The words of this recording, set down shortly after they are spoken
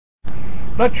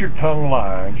Let your tongue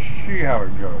lie and see how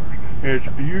it goes. It's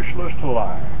useless to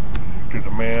lie to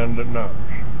the man that knows.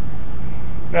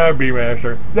 Now,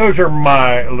 B-Master, those are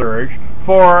my lyrics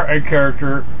for a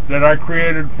character that I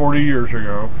created 40 years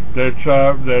ago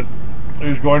that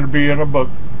is going to be in a book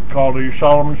called the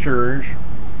Solomon Series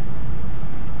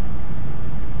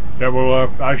that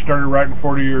I started writing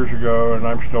 40 years ago, and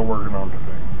I'm still working on today.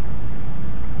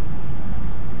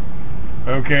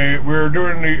 Okay, we're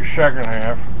doing the second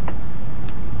half.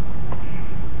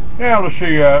 Now let's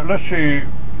see if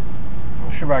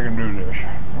I can do this.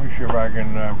 Let me see if I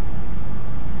can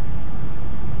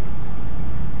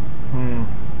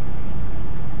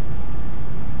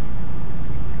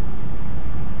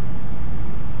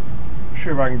see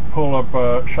if I can pull up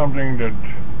something that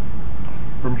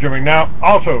from Jimmy. Now,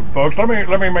 also, folks, let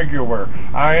me make you aware.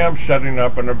 I am setting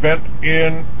up an event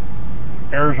in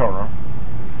Arizona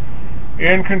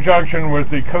in conjunction with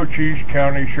the Cochise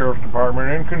County Sheriff's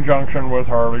Department, in conjunction with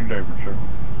Harley-Davidson,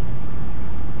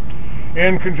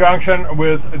 in conjunction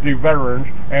with the veterans,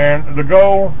 and the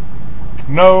goal: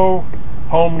 no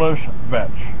homeless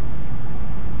vets.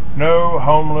 No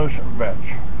homeless vets.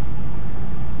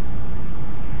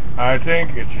 I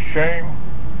think it's a shame.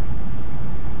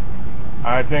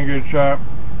 I think it's a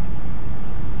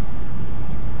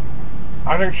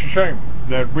shame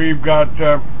that we've got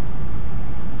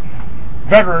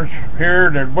veterans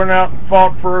here that went out and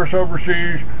fought for us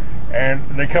overseas, and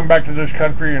they come back to this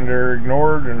country and they're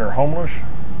ignored and they're homeless.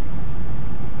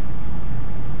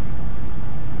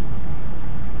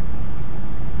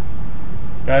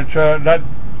 That's that,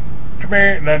 to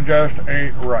me, that just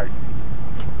ain't right.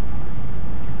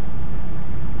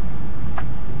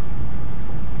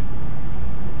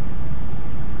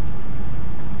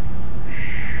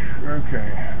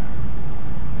 Okay.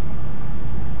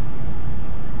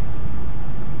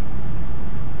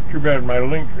 Too bad my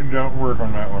link don't work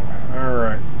on that one.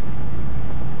 Alright.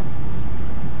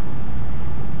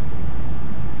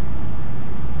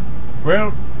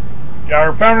 Well,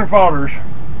 our founding fathers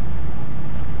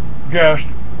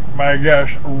my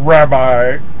guest,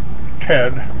 Rabbi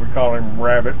Ted, we call him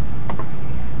Rabbit,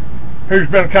 who's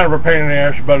been kind of a pain in the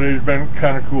ass, but he's been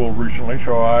kind of cool recently,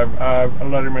 so I've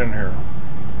let him in here.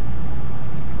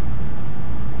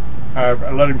 I've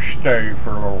let him stay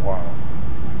for a little while.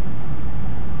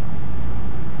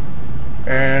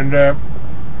 And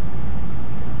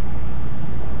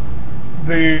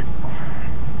the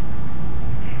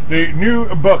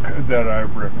new book that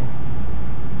I've written.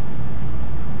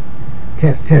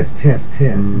 Test.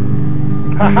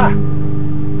 Haha.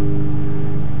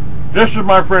 This is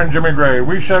my friend Jimmy Gray.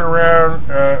 We sat around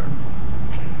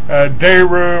a day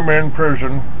room in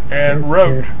prison and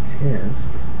wrote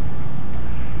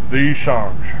these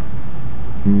songs.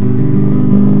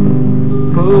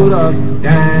 Put us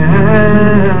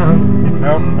down.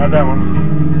 Nope, not that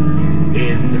one.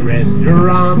 In the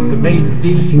restaurant, the maitre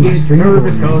d' gets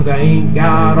nervous cause I ain't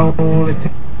got all the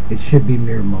time. It should be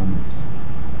mere moments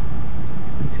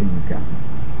until you've got me.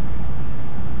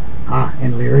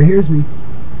 And Lyra hears me.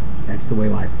 That's the way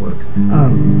life works.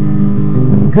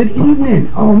 Good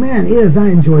evening. Oh man, I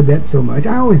enjoyed that so much.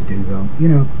 I always do, though. You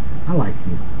know, I like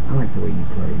you. I like the way you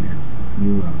play, man.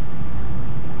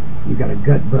 You got a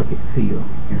gut bucket feel,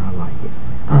 and I like it.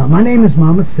 My name is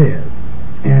Mama Says,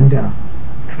 and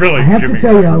really, I have Jimmy, to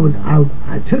tell you,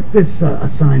 I took this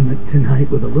assignment tonight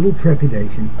with a little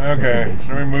trepidation. Okay,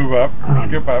 let me move up,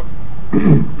 skip up.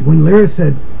 When Lyra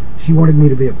said she wanted me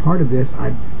to be a part of this,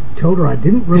 I told her I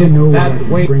didn't really know what I could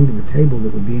bring to the table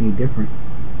that would be any different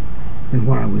than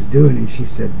what I was doing, and she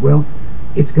said, well,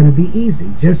 it's going to be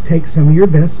easy. Just take some of your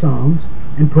best songs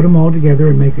and put them all together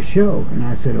and make a show. And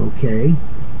I said, okay.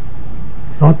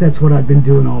 Thought that's what I'd been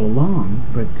doing all along,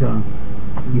 but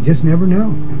you just never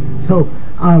know. So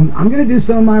I'm going to do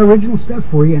some of my original stuff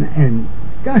for you, and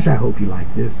gosh, I hope you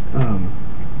like this.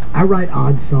 I write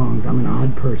odd songs. I'm an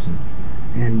odd person,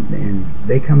 and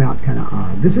they come out kind of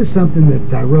odd. This is something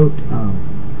that I wrote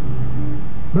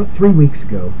about 3 weeks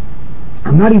ago.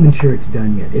 I'm not even sure it's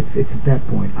done yet. It's at that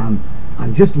point. I'm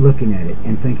just looking at it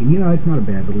and thinking, you know, it's not a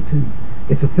bad little tune.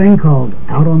 It's a thing called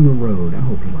Out on the Road. I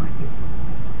hope you like it.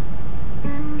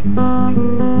 Now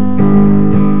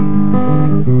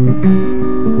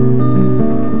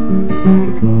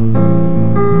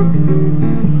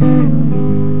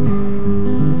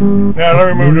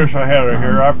let me move this ahead of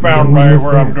here. I found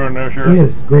where I'm doing this here. It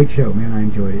is a great show, man. I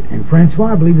enjoyed it. And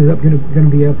Francois, I believe, is going to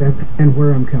be up after, and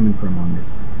where I'm coming from on this.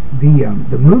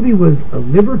 The movie was a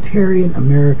libertarian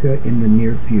America in the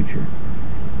near future,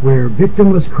 where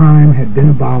victimless crime had been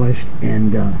abolished,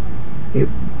 and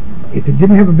if it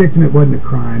didn't have a victim, it wasn't a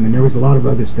crime, and there was a lot of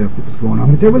other stuff that was going on.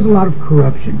 But there was a lot of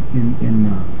corruption in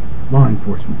law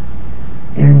enforcement,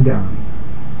 and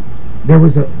there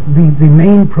was the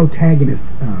main protagonist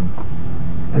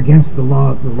against the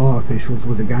law officials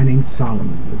was a guy named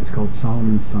Solomon. It was called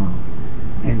Solomon's Song,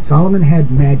 and Solomon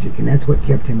had magic, and that's what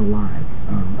kept him alive.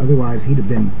 Otherwise, he'd have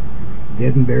been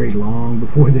dead and buried long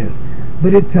before this.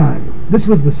 But this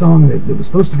was the song that was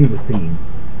supposed to be the theme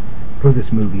for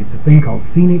this movie. It's a thing called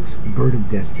Phoenix, Bird of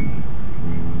Destiny.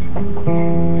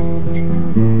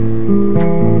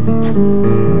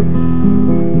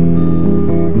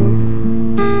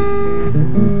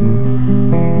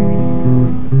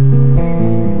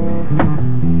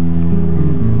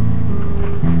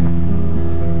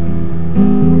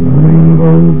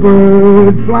 Rainbow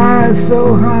bird flies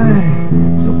so high,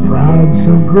 so proud,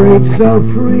 so great, so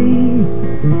free.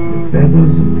 The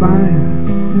feathers of fire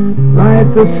light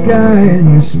the sky,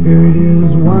 and your spirit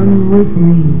is one with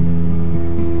me.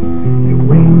 Your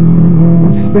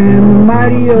wings span the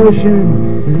mighty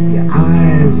ocean, your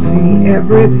eyes see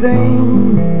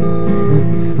everything.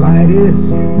 The slightest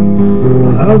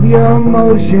of your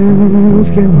motions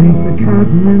can make the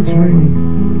continents ring.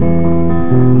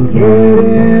 Yet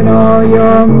in all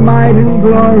your might and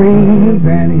glory you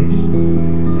vanished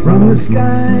from the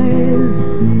skies,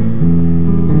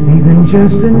 leaving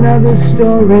just another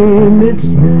story amidst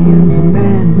millions of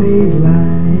man-made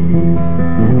lies.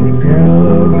 They tell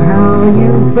of how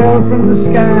you fell from the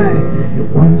sky, your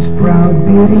once proud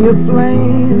beauty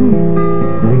aflame.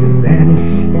 You vanish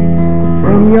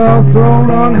from your throne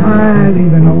on high,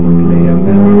 leaving only a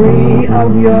memory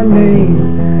of your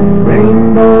name.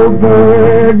 Rainbow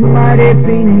bird, mighty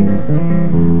phoenix,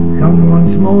 come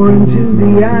once more into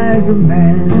the eyes of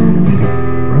man.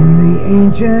 From the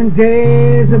ancient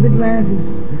days of Atlantis,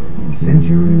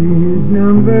 centuries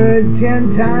numbered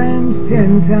 10 times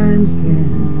 10 times 10.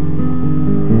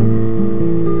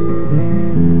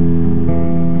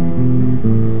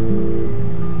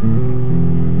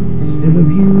 Still of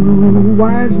you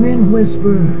wise men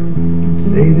whisper,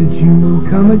 say that you will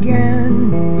come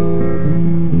again.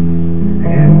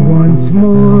 And once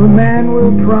more man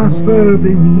will prosper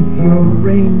beneath your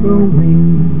rainbow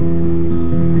wing.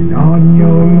 And on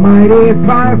your mighty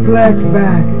fire-flecked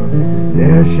back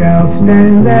there shall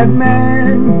stand that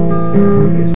man.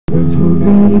 His words will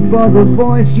be for the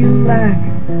voice you lack,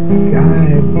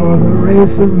 guide for the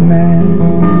race of man.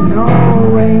 Oh,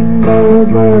 rainbow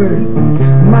bird,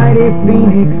 mighty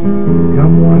phoenix,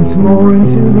 come once more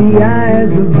into the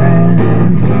eyes of man.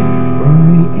 From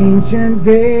the ancient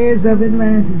days of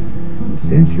Atlantis,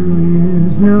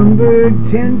 centuries numbered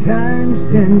 10 times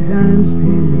 10 times 10.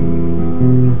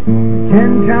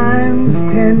 10 times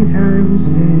 10 times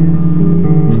 10.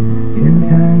 10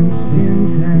 times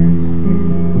 10 times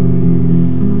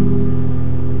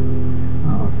 10.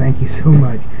 Oh, thank you so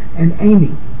much. And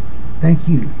Amy, thank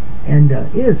you. And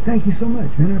thank you so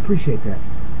much, man. I appreciate that.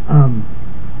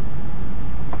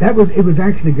 It was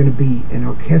actually going to be an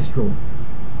orchestral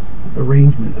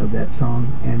arrangement of that song,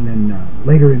 and then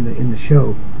later in the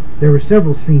show there were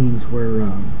several scenes where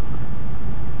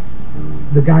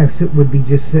the guy would be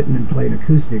just sitting and playing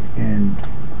acoustic, and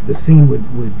the scene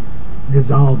would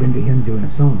dissolve into him doing a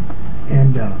song,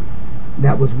 and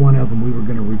that was one of them. We were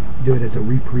going to do it as a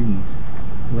reprise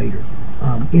later.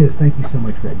 Thank you so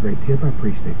much for that great tip. I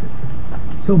appreciate that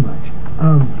so much.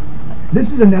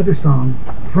 This is another song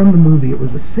from the movie. It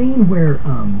was a scene where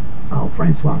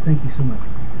Francois, thank you so much.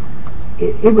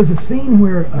 It was a scene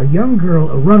where a young girl,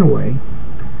 a runaway,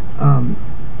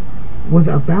 was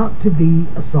about to be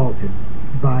assaulted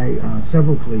by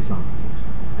several police officers.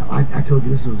 Now, I told you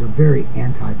this was a very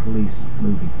anti-police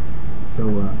movie,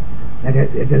 so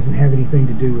it doesn't have anything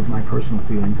to do with my personal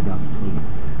feelings about the police,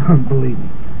 believe me.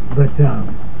 But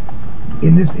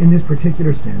in this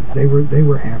particular sense, they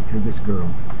were after this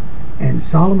girl, and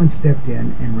Solomon stepped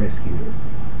in and rescued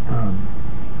her.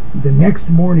 The next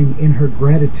morning, in her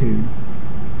gratitude,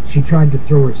 she tried to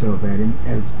throw herself at him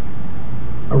as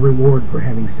a reward for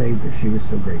having saved her. She was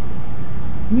so grateful.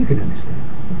 You can understand.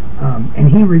 And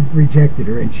he rejected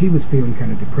her, and she was feeling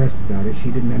kind of depressed about it. She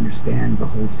didn't understand the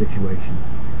whole situation.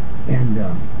 And,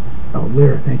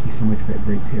 Lyra, thank you so much for that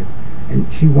great tip. And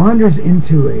she wanders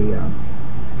into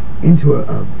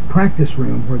a practice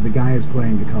room where the guy is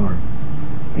playing guitar.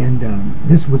 And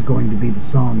this was going to be the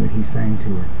song that he sang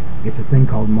to her. It's a thing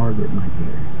called Margaret, My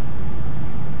Dear.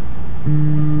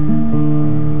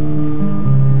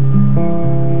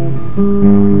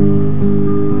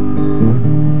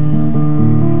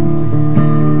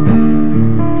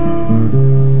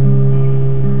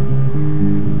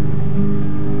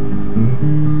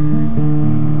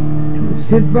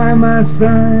 sit by my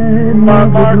side, My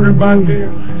Margaret, my dear,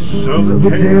 so the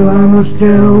tale I must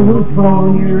tell will fall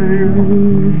on your ears.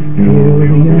 Tale of a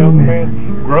young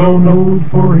man, grown old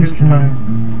for his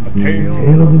time. A tale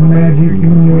Tale of the magic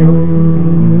in your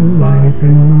life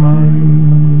and mine.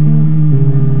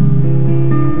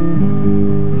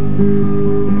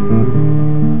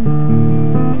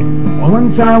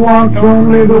 Once I walked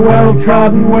only the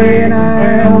well-trodden way, and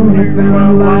I only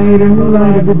found light in the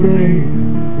light of the day.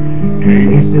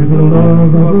 Tasted the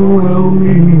love of a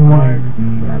well-meaning wife,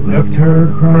 but I left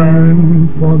her crying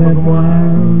for that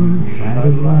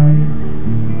wild-sided life.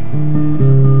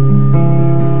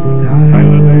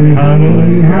 High,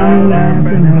 high,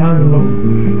 laughing, high, low.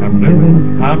 I'm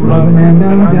living, I'm loving, and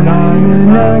I'm dying,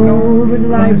 and I know that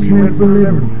life's meant for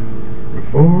living.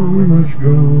 Before we must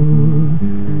go,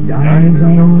 dying's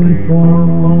only for a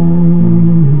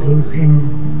moment or so.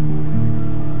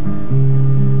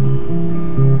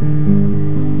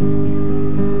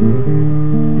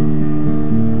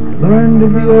 Learned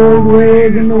of the old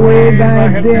ways and the way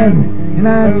back then, and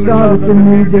I saw that the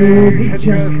new days had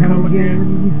just come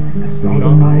again. I saw the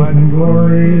might and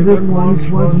glory that once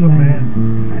was a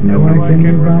man. I know I can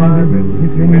revive it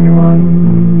if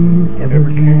anyone ever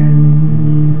can.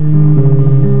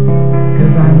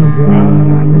 'Cause I'm a god,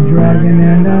 I'm a dragon,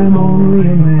 and I'm only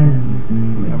a man.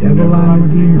 I'm a devil, I'm a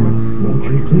demon. Won't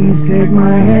you please take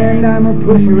my hand? I'm a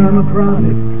pusher, I'm a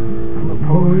prophet, I'm a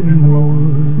poet and lord.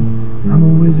 I'm a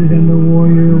wizard and a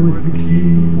warrior with the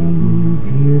key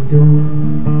to your door.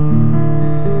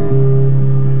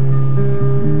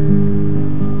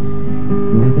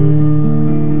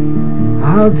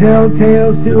 I'll tell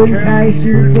tales to entice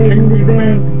you, take me to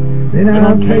bed. Then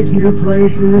I'll take you to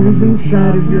places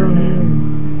inside of your head.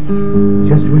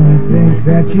 Just when you think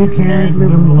that you can't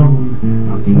live alone,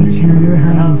 I'll teach you your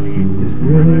house is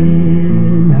really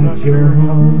not your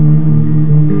home.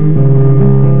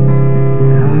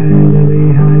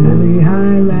 High lily,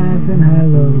 high laughing, high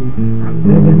low. I'm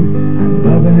living, I'm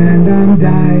loving, and I'm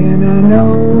dying. I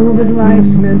know that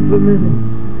life's meant for living.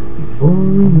 Before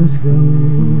we must go,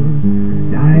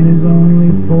 dying is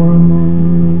only for a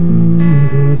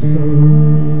moment or so.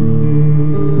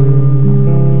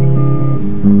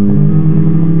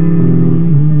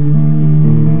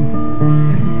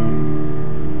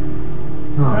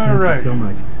 Oh, thank you so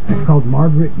much. It's called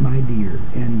Margaret, My Dear,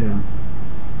 and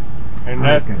I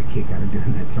that got a kick out of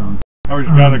doing that song. I always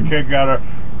got a kick out of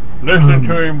listening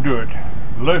to him do it.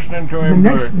 Listening to him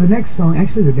do it. The next song,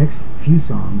 actually the next few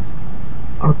songs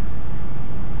are...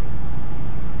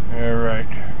 All right.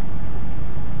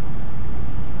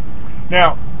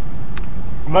 Now,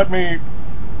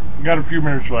 got a few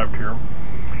minutes left here.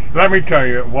 Let me tell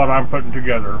you what I'm putting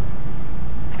together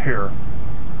here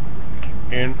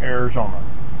in Arizona.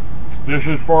 This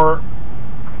is for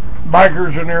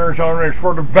bikers in Arizona. It's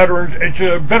for the veterans. It's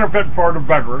a benefit for the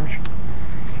veterans,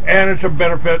 and it's a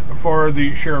benefit for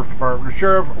the sheriff's department. The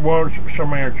sheriff wants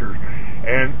some answers,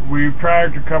 and we've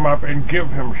tried to come up and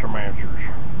give him some answers.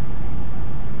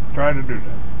 Try to do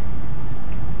that.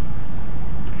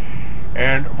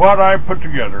 And what I put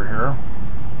together here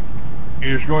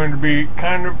is going to be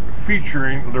kind of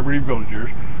featuring Liberty Villagers.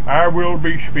 I will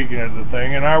be speaking at the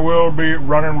thing, and I will be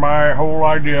running my whole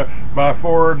idea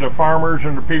for the farmers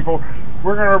and the people.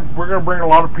 We're gonna bring a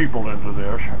lot of people into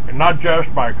this, and not just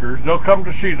bikers. They'll come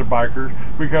to see the bikers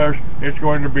because it's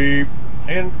going to be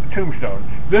in Tombstone.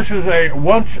 This is a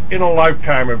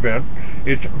once-in-a-lifetime event.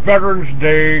 It's Veterans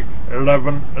Day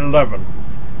 11/11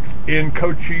 in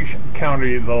Cochise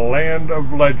County, the land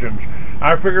of legends.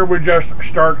 I figure we just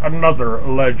start another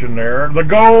legend there. The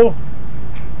goal: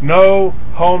 no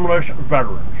homeless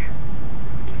veterans.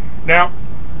 Now,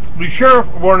 the sheriff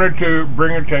wanted to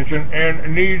bring attention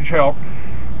and needs help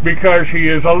because he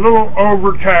is a little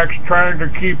overtaxed trying to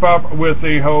keep up with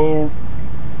the whole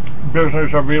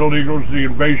business of illegals, the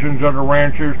invasions of the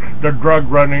ranches, the drug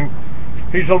running.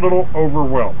 He's a little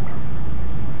overwhelmed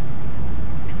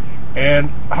and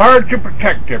hard to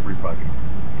protect everybody.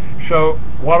 So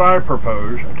what I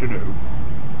propose to do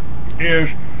is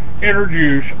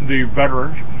introduce the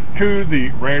veterans to the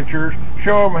ranchers,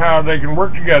 show them how they can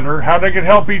work together, how they can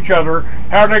help each other,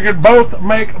 how they can both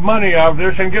make money out of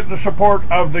this and get the support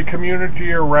of the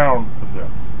community around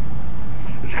them.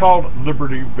 It's called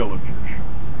Liberty Villagers.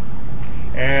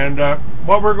 And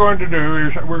what we're going to do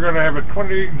is we're going to have a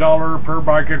 $20 per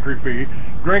bike entry fee,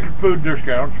 drink and food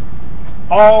discounts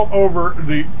all over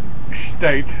the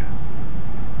state,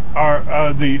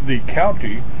 the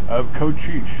county of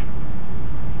Cochise.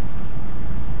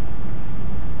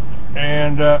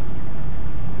 And oops,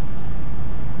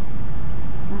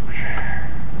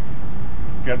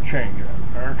 got to change that.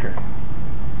 Okay.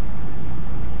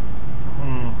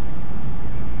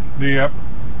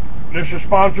 This is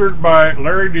sponsored by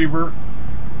Larry Deaver,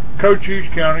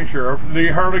 Cochise County Sheriff. The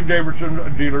Harley-Davidson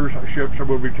dealerships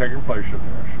will be taking place in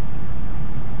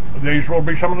this. These will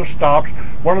be some of the stops.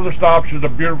 One of the stops is the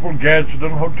beautiful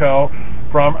Gadsden Hotel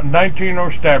from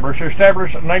established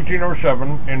in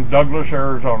 1907 in Douglas,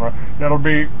 Arizona. That'll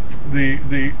be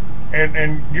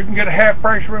and you can get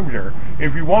half-price rooms there.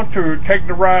 If you want to take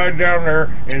the ride down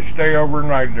there and stay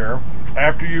overnight there,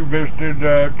 after you visited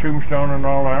Tombstone and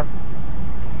all that.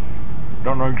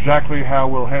 Don't know exactly how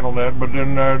we'll handle that, but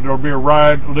then there'll be a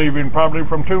ride leaving probably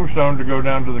from Tombstone to go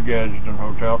down to the Gadsden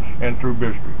Hotel and through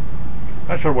Bisbee.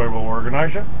 That's the way we'll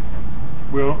organize it.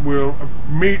 We'll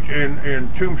meet in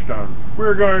Tombstone.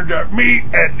 We're going to meet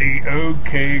at the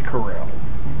OK Corral.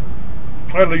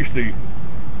 At least the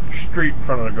street in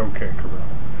front of the OK Corral.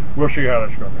 We'll see how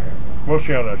that's going to happen. We'll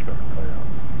see how that's going to play out.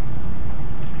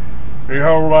 The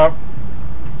whole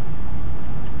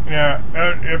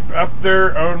if up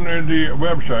there on the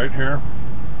website here,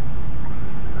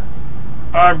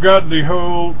 I've got the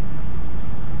whole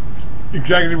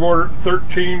Executive Order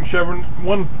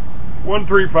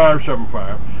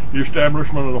 13575, the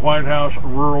establishment of the White House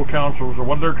Rural Councils, and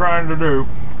what they're trying to do.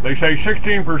 They say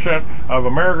 16% of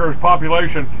America's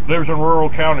population lives in rural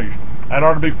counties. That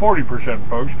ought to be 40%,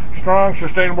 folks. Strong,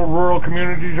 sustainable rural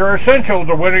communities are essential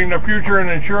to winning the future and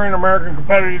ensuring American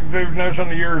competitiveness in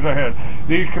the years ahead.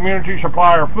 These communities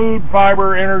supply our food,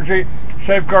 fiber, energy,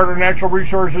 safeguard our natural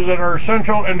resources that are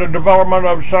essential in the development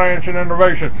of science and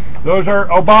innovation. Those are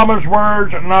Obama's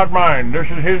words, not mine. This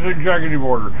is his executive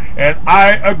order. And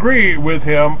I agree with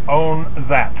him on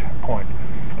that point.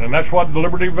 And that's what the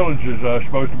Liberty Village is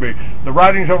supposed to be. The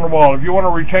writing's on the wall. If you want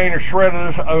to retain a shred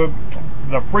of this,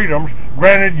 the freedoms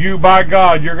granted you by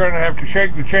God, you're going to have to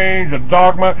shake the chains of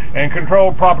dogma and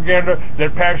controlled propaganda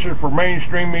that passes for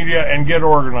mainstream media and get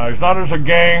organized. Not as a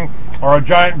gang or a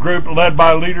giant group led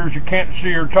by leaders you can't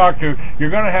see or talk to. You're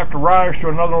going to have to rise to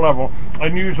another level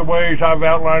and use the ways I've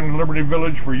outlined in Liberty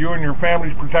Village for you and your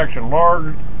family's protection.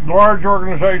 Large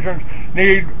organizations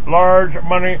need large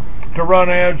money to run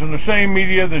ads in the same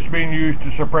media that's being used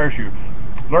to suppress you.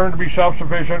 Learn to be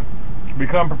self-sufficient.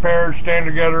 Become prepared, stand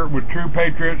together with true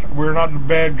patriots. We're not the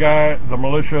bad guy. The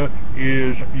militia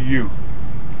is you.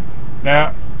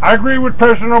 Now, I agree with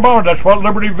President Obama. That's what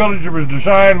Liberty Village was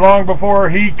designed long before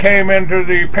he came into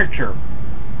the picture.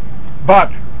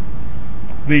 But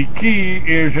the key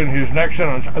is in his next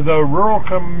sentence. The rural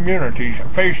communities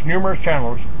face numerous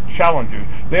challenges.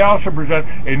 They also present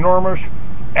enormous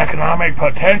economic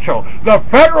potential. The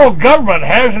federal government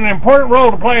has an important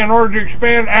role to play in order to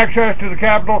expand access to the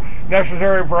capital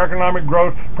necessary for economic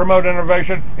growth, promote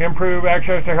innovation, improve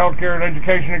access to health care and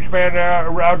education, expand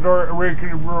outdoor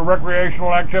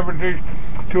recreational activities,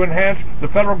 to enhance the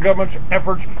federal government's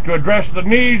efforts to address the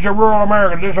needs of rural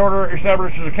America. This order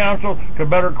establishes a council to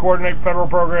better coordinate federal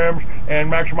programs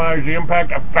and maximize the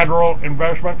impact of federal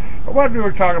investment. But what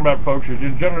we're talking about, folks, is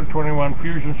Agenda 21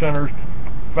 Fusion Centers,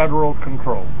 federal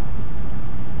control.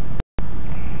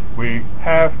 We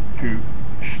have to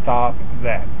stop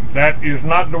that. That is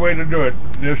not the way to do it.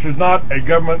 This is not a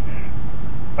government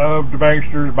of the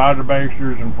banksters, by the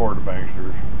banksters, and for the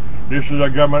banksters. This is a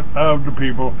government of the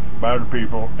people, by the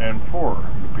people, and for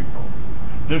the people.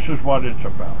 This is what it's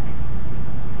about.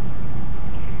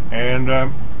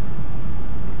 And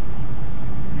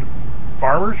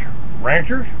farmers,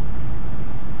 ranchers,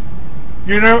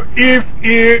 you know,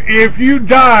 if you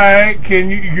die,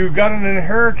 you've got an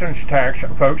inheritance tax,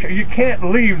 folks. You can't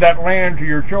leave that land to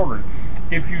your children.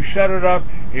 If you set it up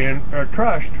in a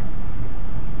trust,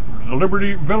 the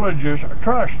Liberty Village's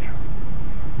trust,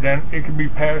 then it can be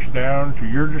passed down to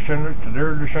your descendants, to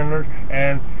their descendants,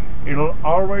 and it'll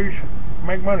always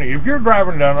make money. If you're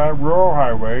driving down a rural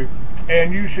highway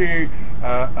and you see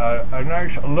a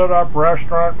nice lit-up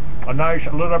restaurant, a nice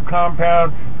lit-up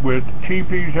compound with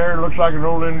teepees there, looks like an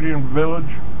old Indian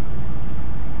village,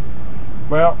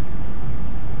 well,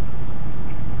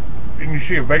 and you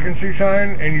see a vacancy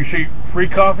sign and you see free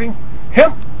coffee,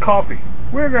 hemp coffee.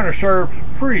 We're going to serve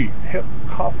free hemp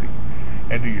coffee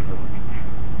at these villages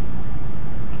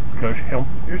because hemp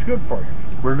is good for you.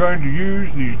 We're going to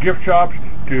use these gift shops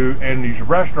and these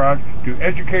restaurants to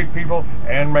educate people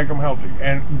and make them healthy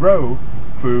and grow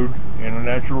food in a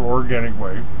natural, organic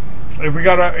way. If we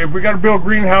gotta build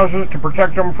greenhouses to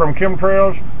protect them from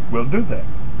chemtrails, we'll do that.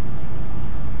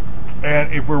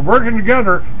 And if we're working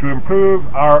together to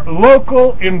improve our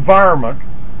local environment,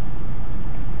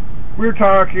 we're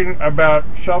talking about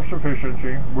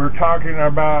self-sufficiency. We're talking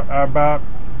about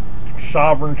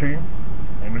sovereignty,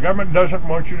 and the government doesn't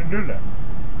want you to do that.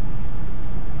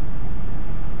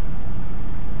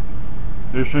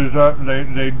 This is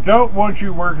they don't want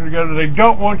you working together. They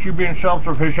don't want you being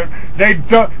self-sufficient. They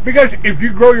don't, because if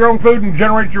you grow your own food and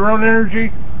generate your own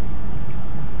energy,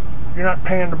 you're not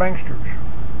paying the banksters.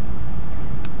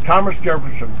 Thomas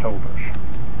Jefferson told us.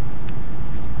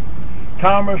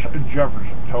 Thomas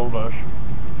Jefferson told us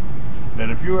that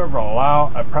if you ever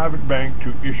allow a private bank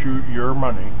to issue your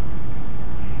money,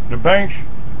 the banks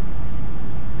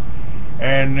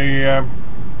and the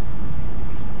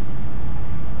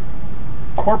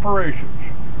corporations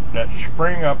that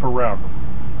spring up around them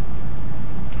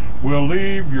will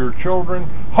leave your children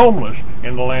homeless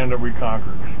in the land that we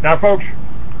conquered. Now, folks,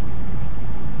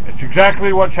 it's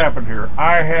exactly what's happened here.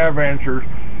 I have answers.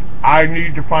 I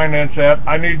need to finance that.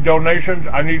 I need donations.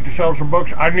 I need to sell some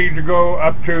books. I need to go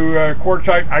up to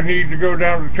Quartzsite. I need to go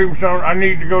down to Tombstone. I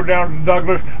need to go down to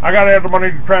Douglas. I got to have the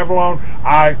money to travel on.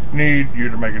 I need you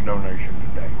to make a donation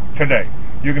today.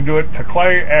 You can do it to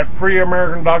Clay at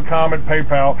freeamerican.com at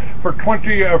PayPal. For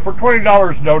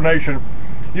 $20 donation,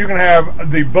 you can have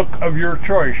the book of your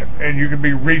choice, and you can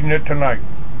be reading it tonight.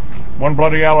 One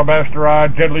Bloody Alabaster Eye,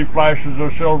 Deadly Flashes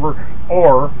of Silver,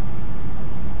 or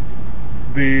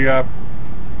the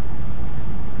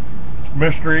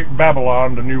Mystery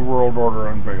Babylon, the New World Order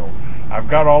Unveiled. I've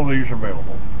got all these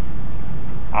available.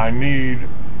 I need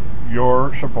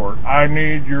your support. I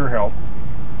need your help.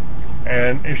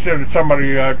 And instead of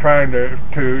somebody trying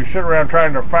to sit around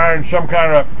trying to find some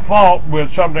kind of fault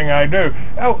with something I do.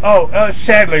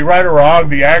 Sadly, right or wrong,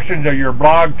 the actions of your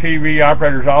blog TV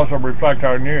operators also reflect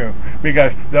on you,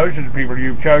 because those are the people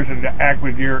you've chosen to act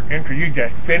with your interest. You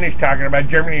just finished talking about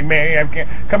Germany, man.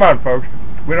 Come on, folks.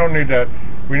 We don't need that.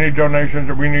 We need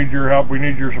donations. We need your help. We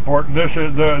need your support. These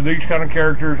kind of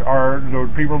characters are the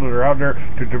people that are out there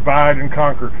to divide and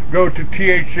conquer. Go to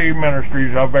THC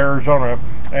Ministries of Arizona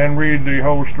and read the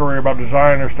whole story about the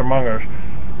Zionist among us,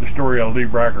 the story of Lee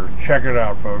Bracker. Check it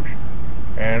out, folks.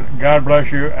 And God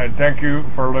bless you, and thank you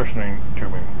for listening to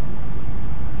me.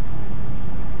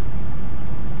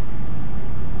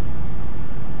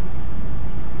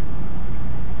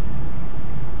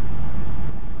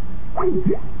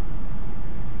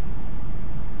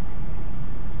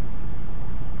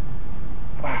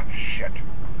 Ah, shit.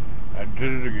 I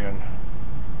did it again.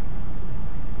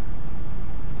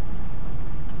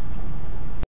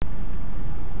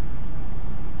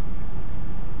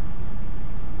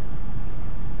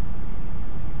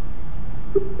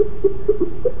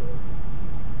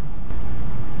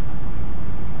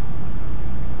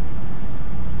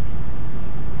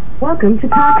 Welcome to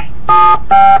Talk.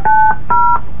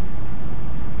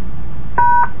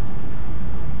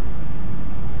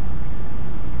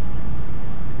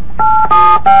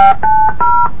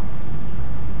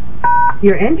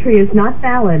 Your entry is not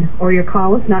valid, or your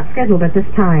call is not scheduled at this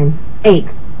time. 8.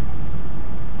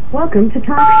 Welcome to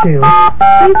Talk Shoe.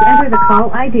 Please enter the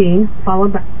call ID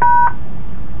followed by...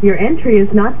 Your entry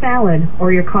is not valid,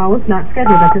 or your call is not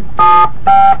scheduled at this...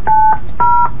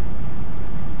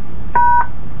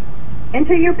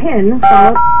 Enter your PIN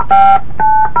followed...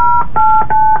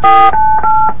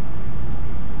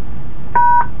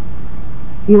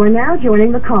 You are now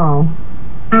joining the call.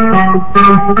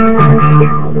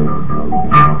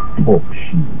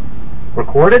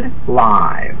 Recorded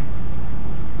live.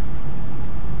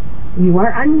 You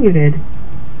are unmuted.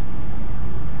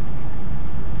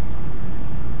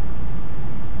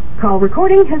 Call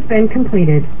recording has been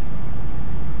completed.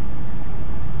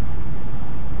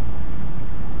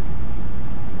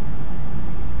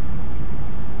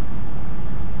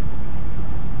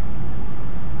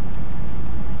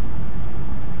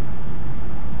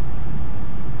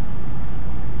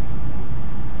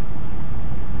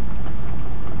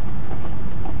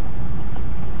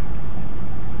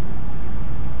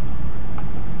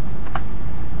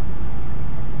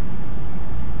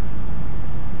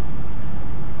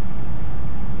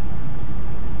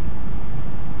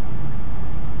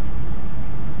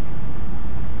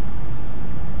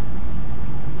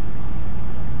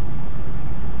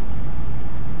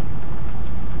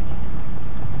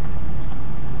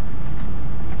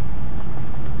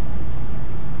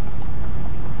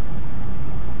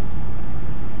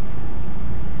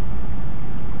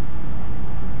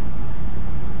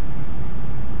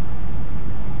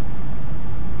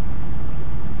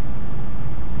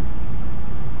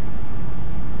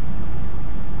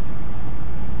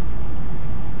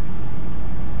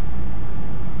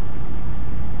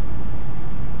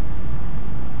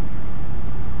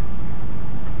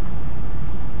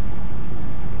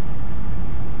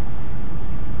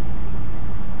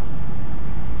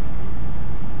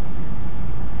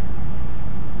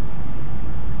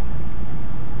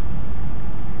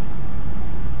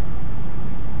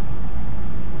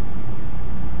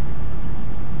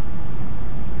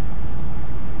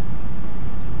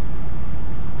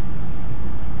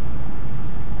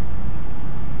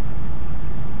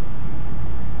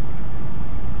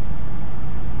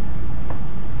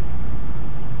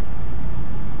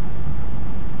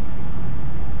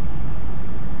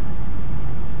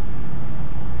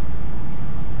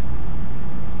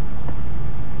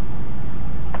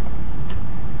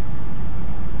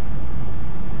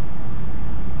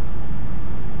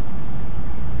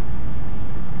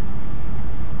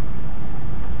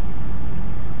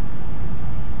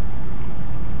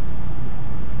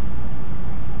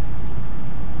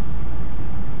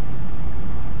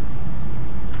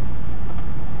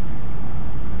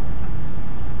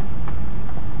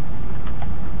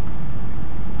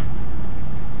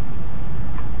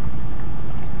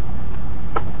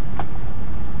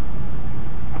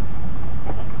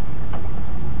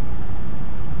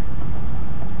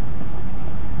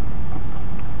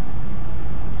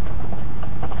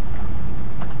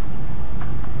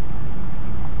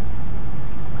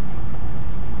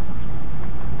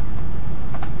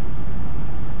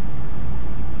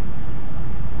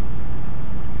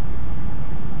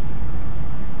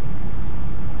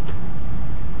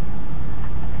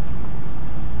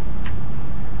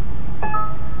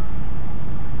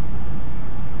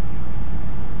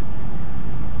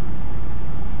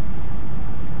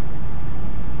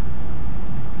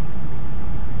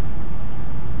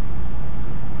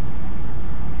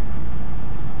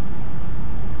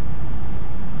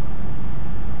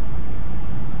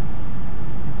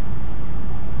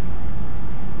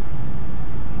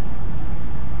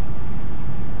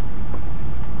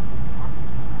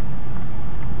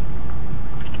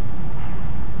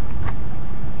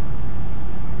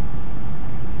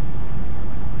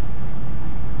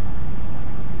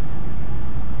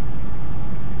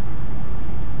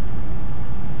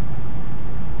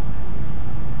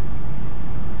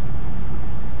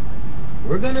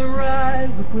 We're gonna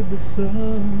rise up with the sun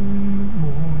in the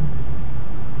morning.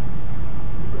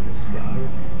 We're gonna start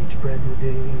each brand new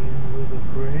day with a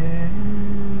prayer.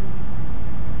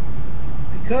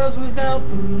 Because without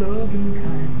the love and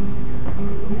kindness of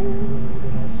our Lord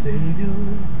and our Savior,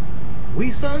 we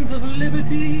sons of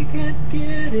liberty can't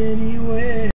get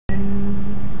anywhere.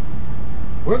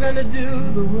 We're gonna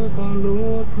do the work our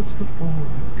Lord puts before us.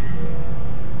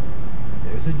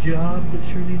 There's a job that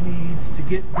surely needs to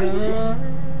get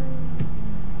done.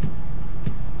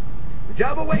 The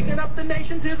job of waking up the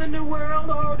nation to the new world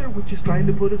order, which is trying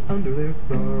to put us under their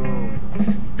thumb.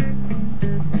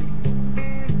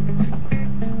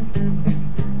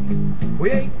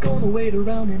 We ain't gonna wait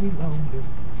around any longer.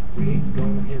 We ain't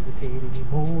gonna hesitate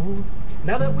anymore.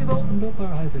 Now that we've opened up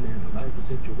our eyes and analyzed the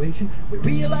situation, we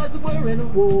realize that we're in a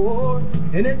war.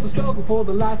 And it's a struggle for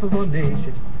the life of our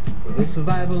nation, for the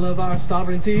survival of our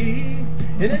sovereignty.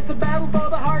 And it's a battle for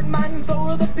the heart, mind, and soul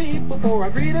of the people, for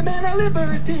our freedom and our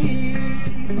liberty.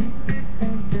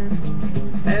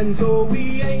 And so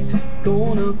we ain't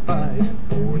gonna fight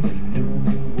for the new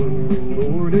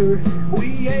world order.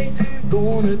 We ain't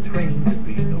gonna train to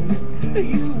be no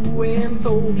UN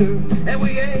soldier. And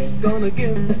we ain't gonna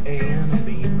give the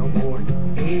enemy no more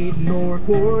aid nor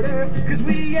quarter. 'Cause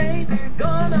we ain't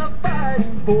gonna fight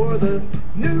for the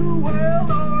new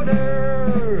world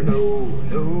order. No,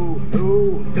 no,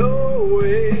 no, no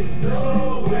way.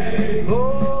 No way.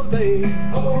 Jose.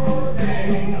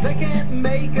 They can't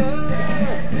make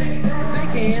us. They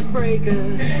can't break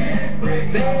us.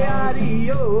 Say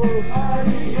adios.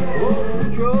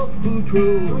 Boutro,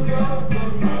 Boutro.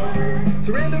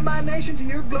 Surrender my nation to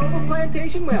your global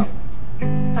plantation? Well,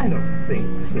 I don't think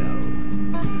so.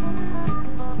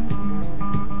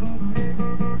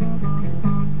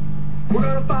 We're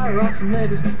gonna fire off some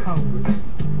letters to Congress.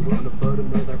 We're gonna flood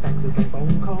them with our faxes and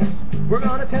phone calls. We're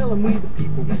gonna tell them we the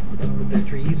people won't put up with their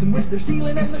trees and with their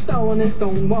stealing and their stolen and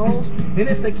stone walls. And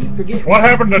if they keep forgetting What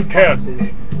happened to Ted?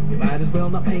 We might as well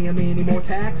not pay them any more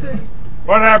taxes.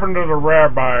 What happened to the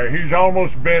rabbi? He's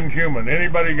almost been human.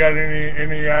 Anybody got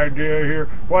any idea here?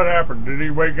 What happened? Did he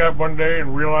wake up one day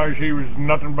and realize he was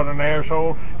nothing but an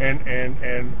asshole and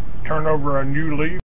turn over a new leaf?